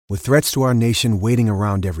With threats to our nation waiting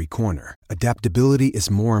around every corner, adaptability is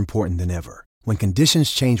more important than ever. When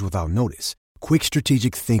conditions change without notice, quick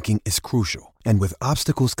strategic thinking is crucial. And with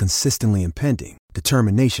obstacles consistently impending,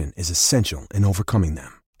 determination is essential in overcoming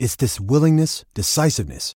them. It's this willingness,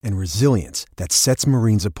 decisiveness, and resilience that sets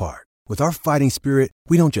Marines apart. With our fighting spirit,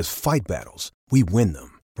 we don't just fight battles, we win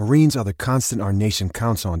them. Marines are the constant our nation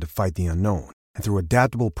counts on to fight the unknown. And through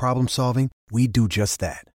adaptable problem solving, we do just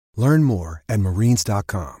that. Learn more at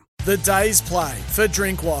marines.com. The day's play for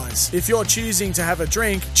Drinkwise. If you're choosing to have a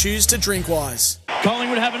drink, choose to Drinkwise.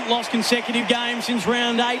 Collingwood haven't lost consecutive games since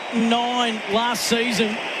round 8 and 9 last season.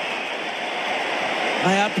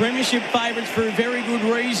 They are premiership favourites for a very good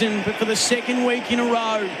reason, but for the second week in a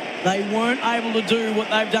row, they weren't able to do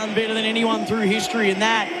what they've done better than anyone through history, and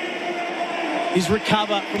that is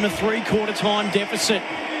recover from a three-quarter time deficit.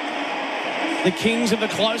 The Kings of the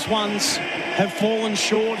close ones have fallen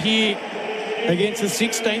short here against the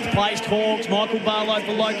 16th placed Hawks. Michael Barlow,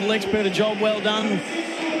 the local expert, a job well done.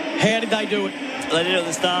 How did they do it? They did it at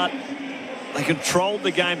the start. They controlled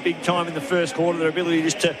the game big time in the first quarter. Their ability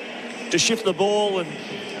just to shift the ball and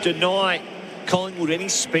deny Collingwood any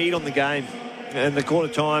speed on the game. And the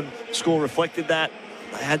quarter time score reflected that.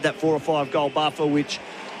 They had that 4 or 5 goal buffer, which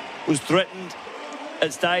was threatened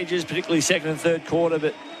at stages, particularly second and third quarter,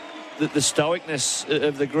 but the stoicness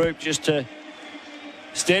of the group just to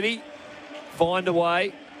steady, find a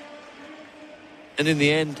way, and in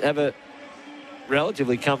the end have a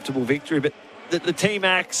relatively comfortable victory. But the team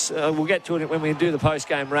acts, we'll get to it when we do the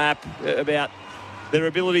post-game wrap, about their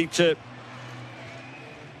ability to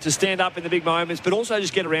stand up in the big moments, but also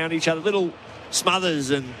just get around each other. Little smothers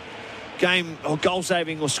and game or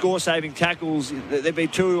goal-saving or score-saving tackles. There'd be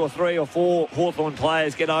 2 or 3 or 4 Hawthorn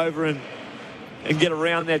players get over and get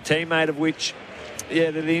around their teammate, of which,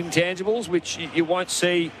 they're the intangibles, which you won't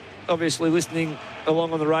see, obviously, listening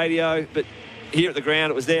along on the radio, but here at the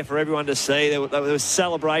ground, it was there for everyone to see. There was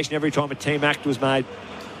celebration every time a team act was made.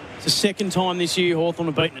 It's the second time this year Hawthorn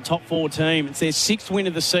have beaten a top 4 team. It's their 6th win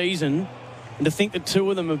of the season, and to think that 2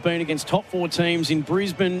 of them have been against top 4 teams in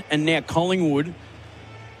Brisbane and now Collingwood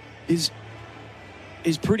is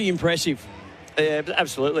pretty impressive. Yeah,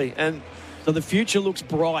 absolutely. And so the future looks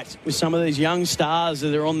bright with some of these young stars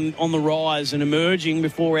that are on the rise and emerging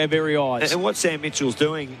before our very eyes. And what Sam Mitchell's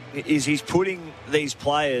doing is he's putting these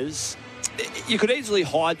players, you could easily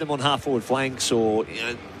hide them on half-forward flanks or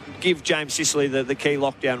give James Sicily the key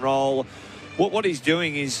lockdown role. What he's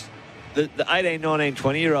doing is the 18, 19,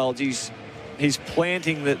 20-year-olds, he's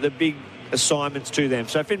planting the big assignments to them.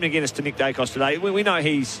 So Finn McGuinness to Nick Dacos today, we know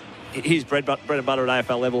his bread and butter at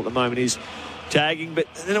AFL level at the moment is tagging, but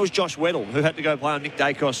then it was Josh Weddle who had to go play on Nick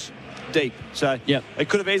Dacos deep. So it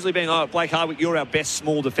could have easily been, Blake Hardwick, you're our best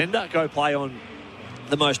small defender, go play on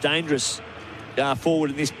the most dangerous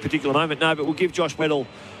forward in this particular moment. No, but we'll give Josh Weddle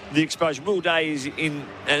the exposure. Will Day is in,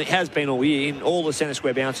 and it has been all year, in all the centre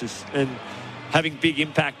square bounces and having big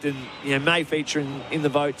impact, and may feature in the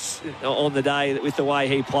votes on the day with the way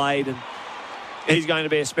he played, and he's going to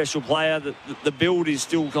be a special player. The build is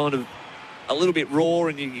still kind of a little bit raw,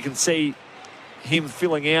 and you can see him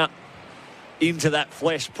filling out into that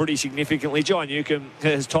flesh pretty significantly. John Newcomb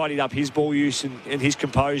has tidied up his ball use and his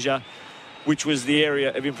composure, which was the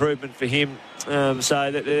area of improvement for him. So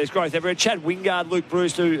there's growth everywhere. Chad Wingard, Luke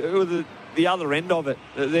Bruce, who are the other end of it.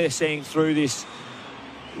 They're seeing through this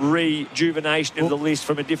rejuvenation of the list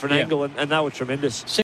from a different angle, and they were tremendous.